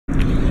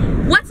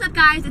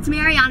guys? It's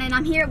Mariana and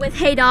I'm here with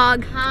Hey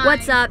Dog. Hi.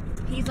 What's up?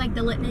 He's like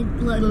the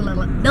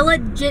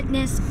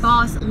legitness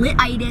boss,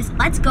 lit-itis.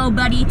 Let's go,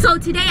 buddy. So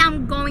today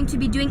I'm going to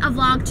be doing a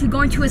vlog to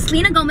going to a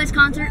Selena Gomez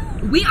concert.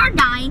 We are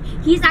dying.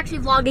 He's actually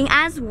vlogging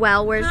as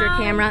well. Where's your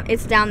camera?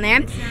 It's down there.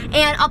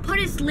 And I'll put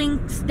his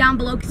links down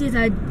below because he has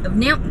a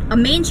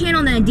main channel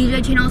and then a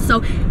DJ channel.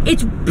 So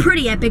it's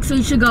pretty epic. So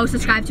you should go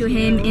subscribe to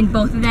him in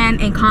both of them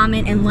and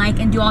comment and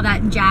like and do all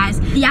that jazz.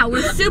 Yeah,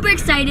 we're super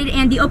excited.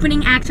 And the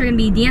opening acts are going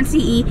to be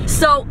DNCE.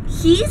 So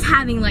he's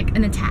having like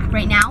an attack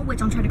right now,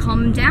 which I'm trying to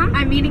calm him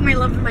down. I'm meeting my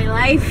love of my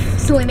life,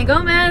 Selena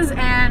Gomez,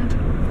 and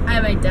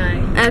I might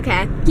die.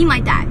 Okay, he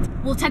might die.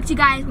 We'll text you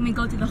guys when we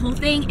go through the whole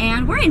thing,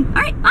 and we're in.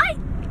 All right, bye.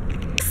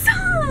 What's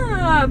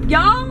up,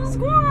 y'all?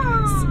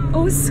 Squaw.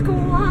 Oh,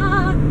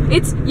 squaw.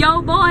 It's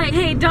yo boy,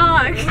 Hey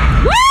Dog.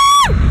 Woo!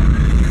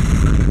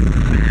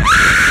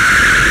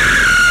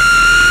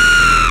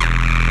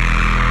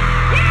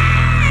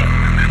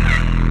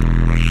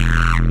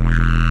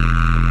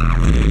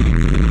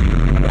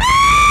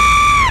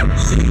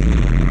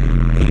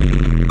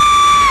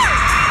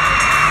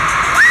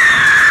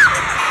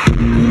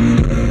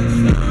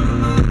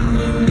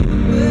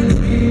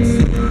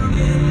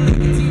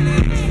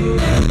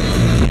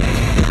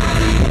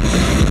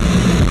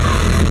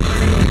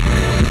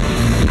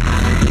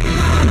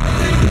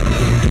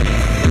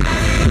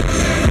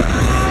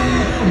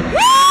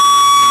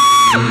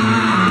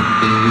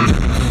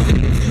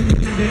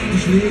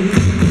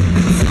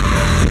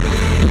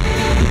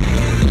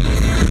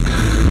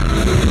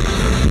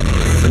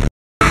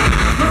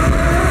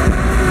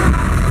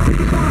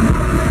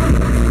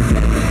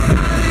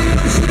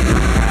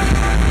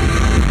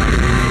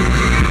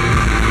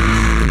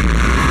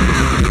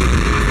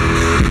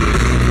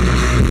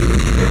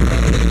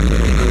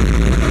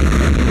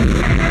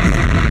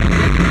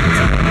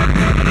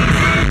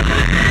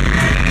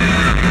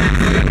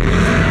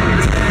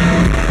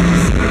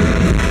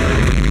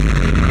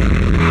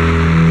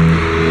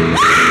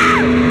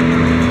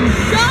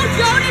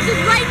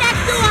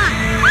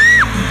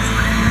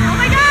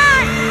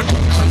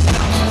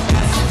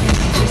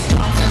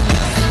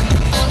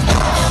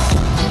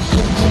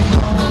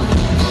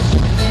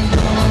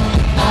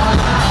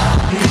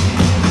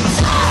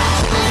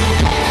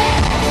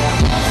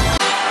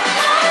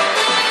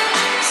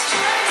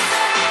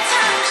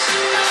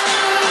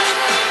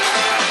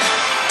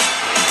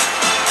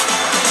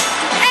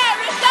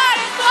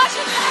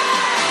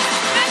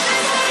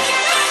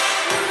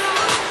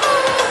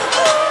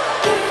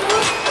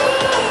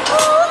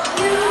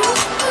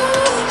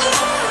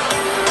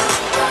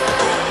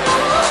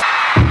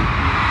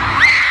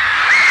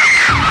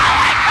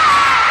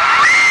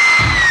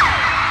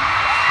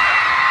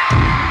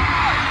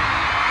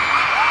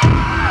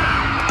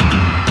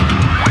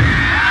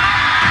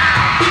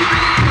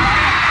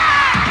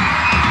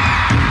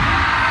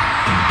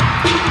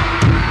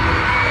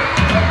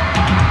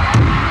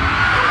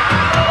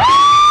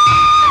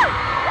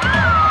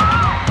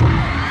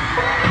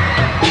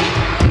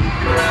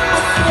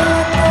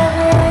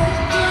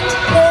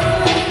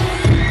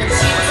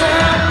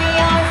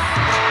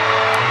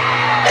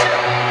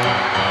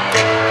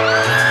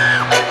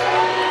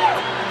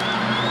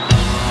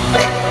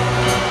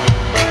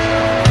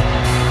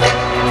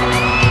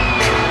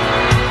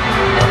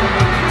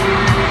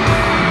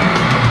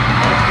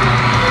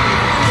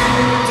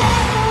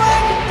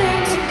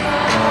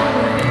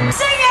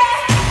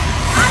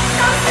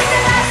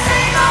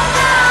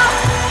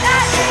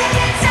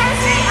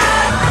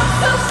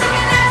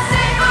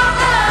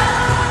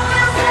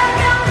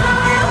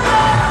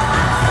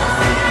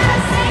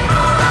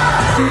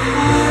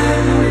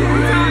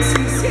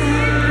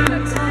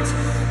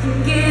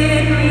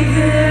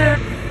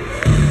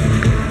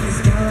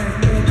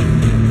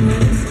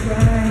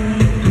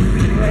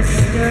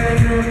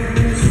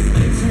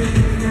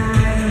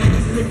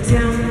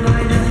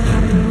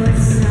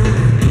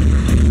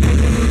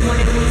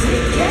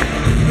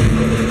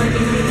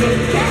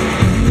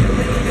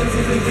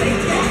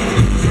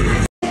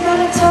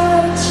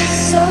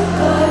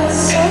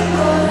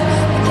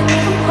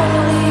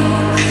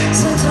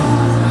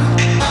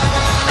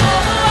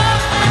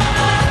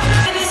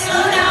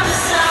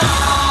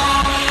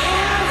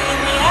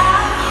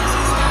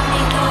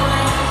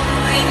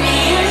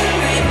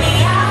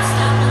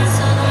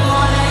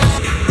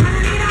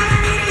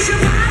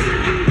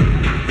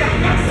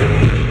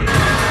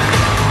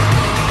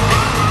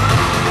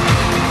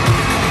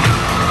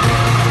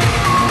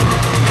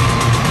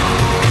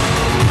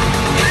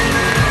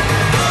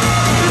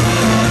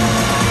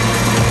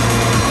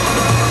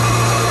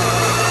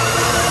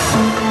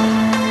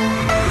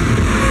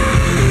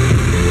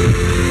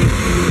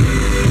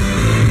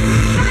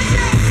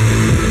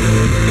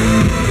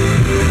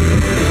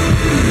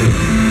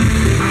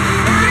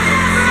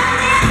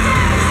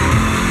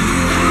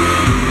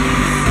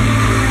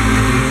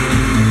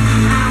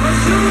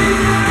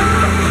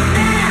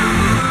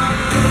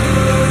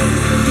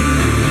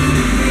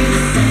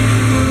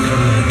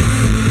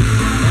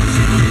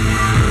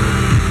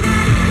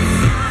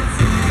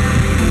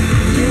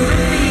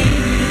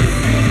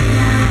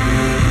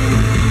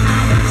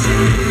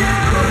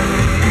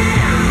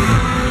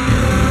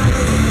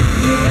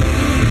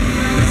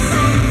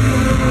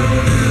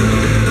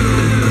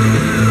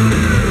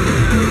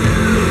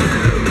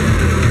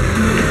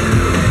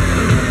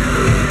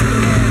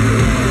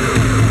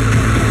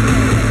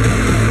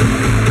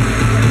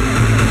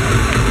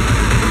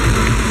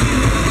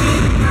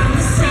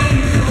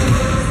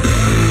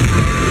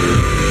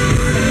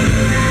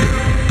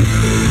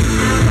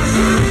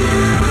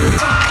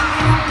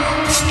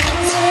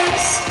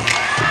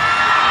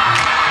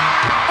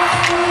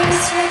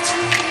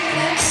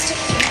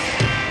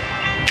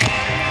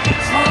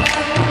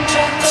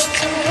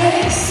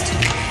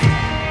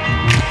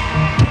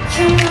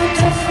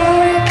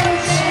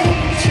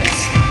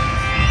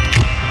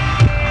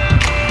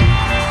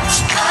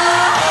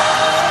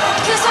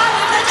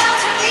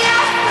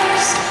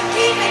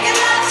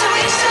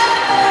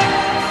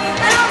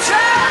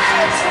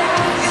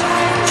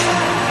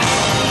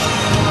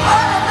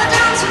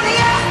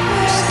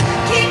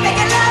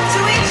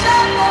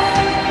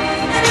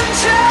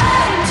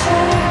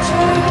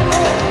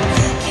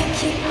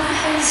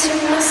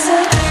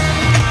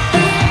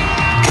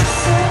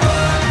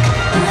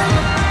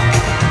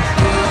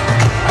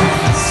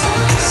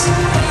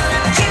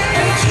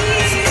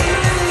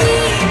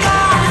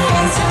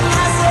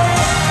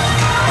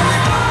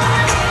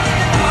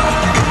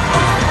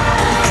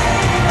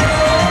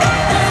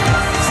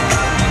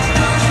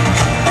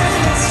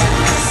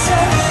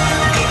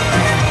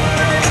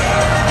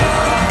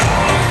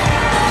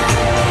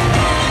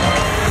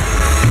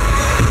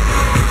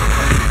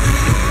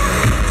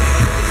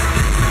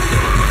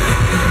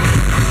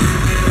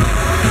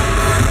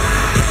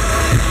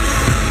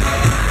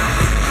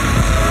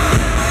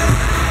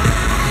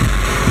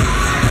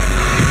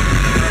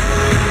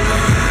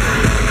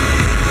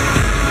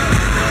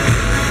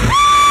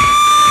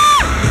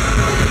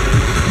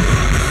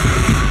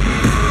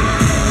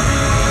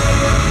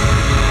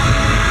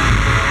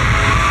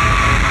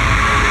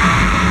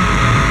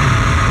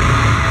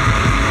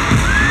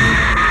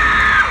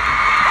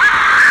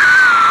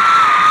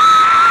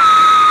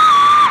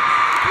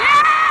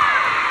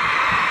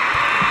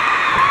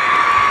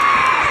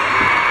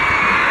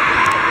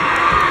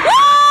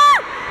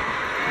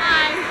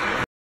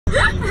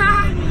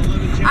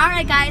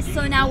 Alright guys,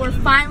 so now we're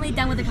finally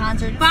done with the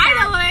concert.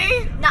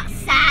 Finally! Not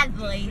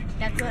sadly.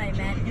 That's what I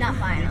meant. Not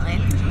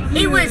finally.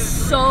 It was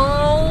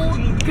so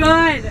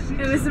good.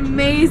 It was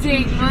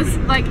amazing. Most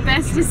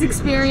bestest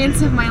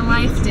experience of my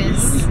life,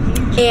 Dis.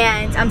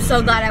 And I'm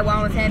so glad I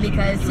went with him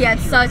because he had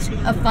such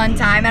a fun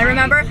time. I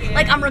remember,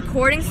 I'm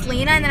recording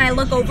Selena and then I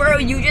look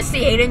over, you just see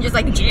Hayden just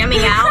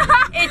jamming out.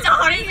 It's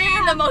honestly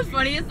the most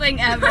funniest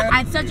thing ever. I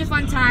had such a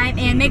fun time,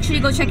 and make sure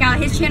you go check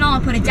out his channel.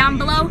 I'll put it down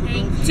below.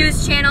 To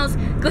his channels.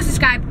 Go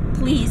subscribe,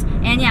 please.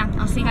 And yeah,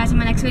 I'll see you guys in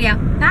my next video.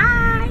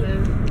 Bye.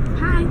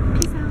 Hi.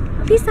 Peace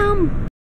out. Peace out.